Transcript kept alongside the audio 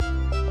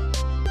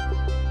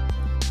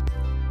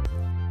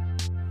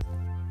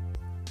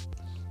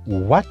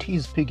What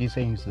is Piggy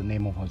saying is the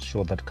name of a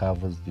show that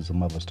covers the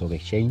Zimbabwe Stock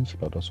Exchange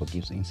but also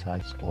gives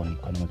insights on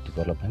economic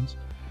developments.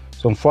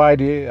 So on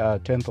Friday,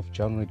 10th of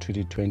January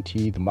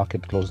 2020, the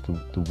market closed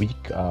the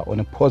week on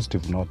a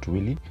positive note,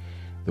 really.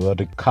 There was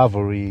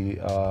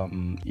recovery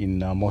in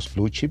most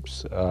blue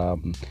chips.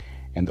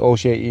 And the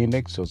all-share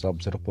index was up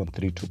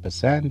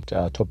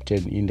 0.32%. Top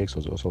 10 index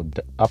was also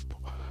up,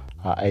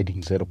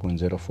 adding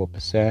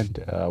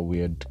 0.04%. We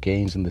had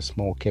gains in the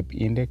small cap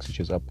index,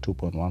 which is up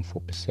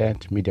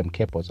 2.14%. Medium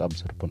cap was up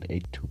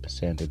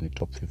 0.82%, and the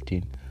top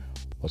 15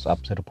 was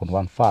up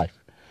 0.15%.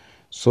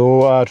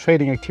 So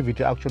trading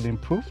activity actually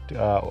improved.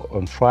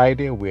 On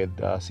Friday, we had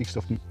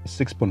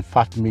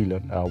 6.5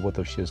 million worth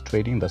of shares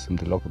trading. That's in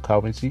the local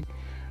currency.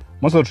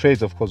 Most of the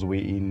trades, of course, were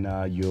in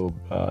your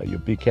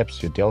big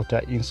caps, your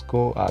Delta,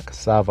 Insco,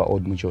 Cassava,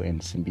 Old Mutual,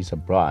 and Simbisa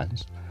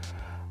brands.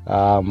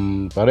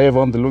 However,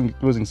 on the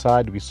losing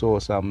side, we saw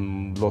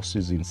some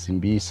losses in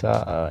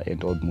Simbisa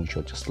and Old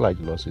Mutual, just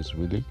slight losses,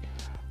 really.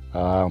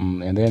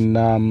 And then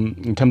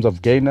in terms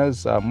of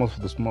gainers, most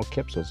of the small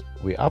caps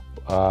were up.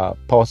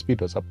 Power Speed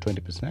was up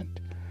 20%.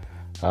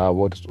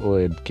 What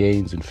had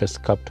gains in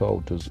First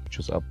Capital, which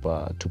was up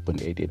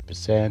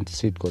 2.88%.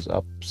 Seed was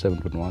up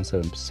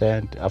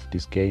 7.17%.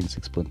 After's gain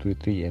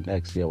 6.33%, and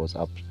Axia was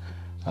up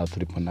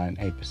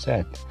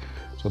 3.98%.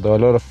 So there were a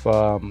lot of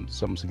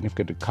some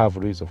significant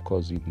recoveries, of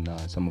course, in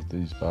some of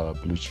these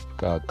blue chip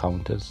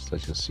counters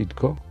such as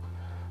Seedco.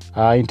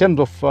 In terms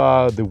of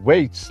the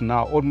weights,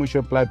 now Old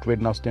Mutual implied rate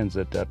now stands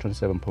at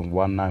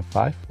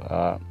 27.195.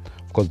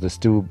 Of course, there's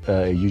still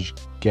a huge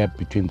gap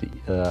between the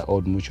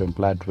Old Mutual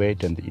implied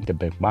rate and the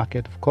interbank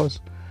market. Of course,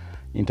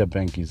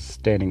 interbank is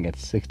standing at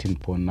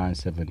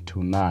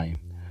 16.9729.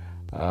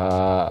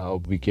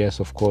 We guess,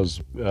 of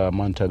course,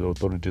 monetary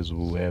authorities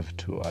will have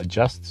to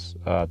adjust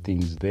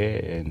things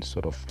there and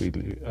sort of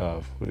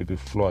really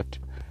float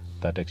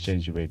that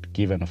exchange rate,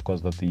 given, of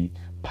course, that the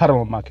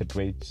parallel market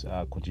rates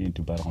continue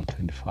to be around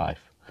 25.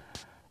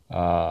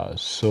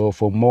 So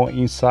for more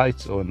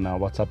insights on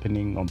what's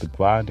happening on the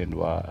ground and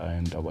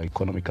our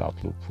economic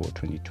outlook for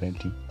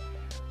 2020,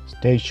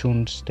 stay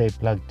tuned, stay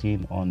plugged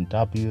in on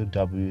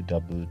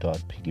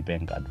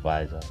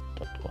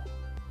www.piggybankadvisor.com.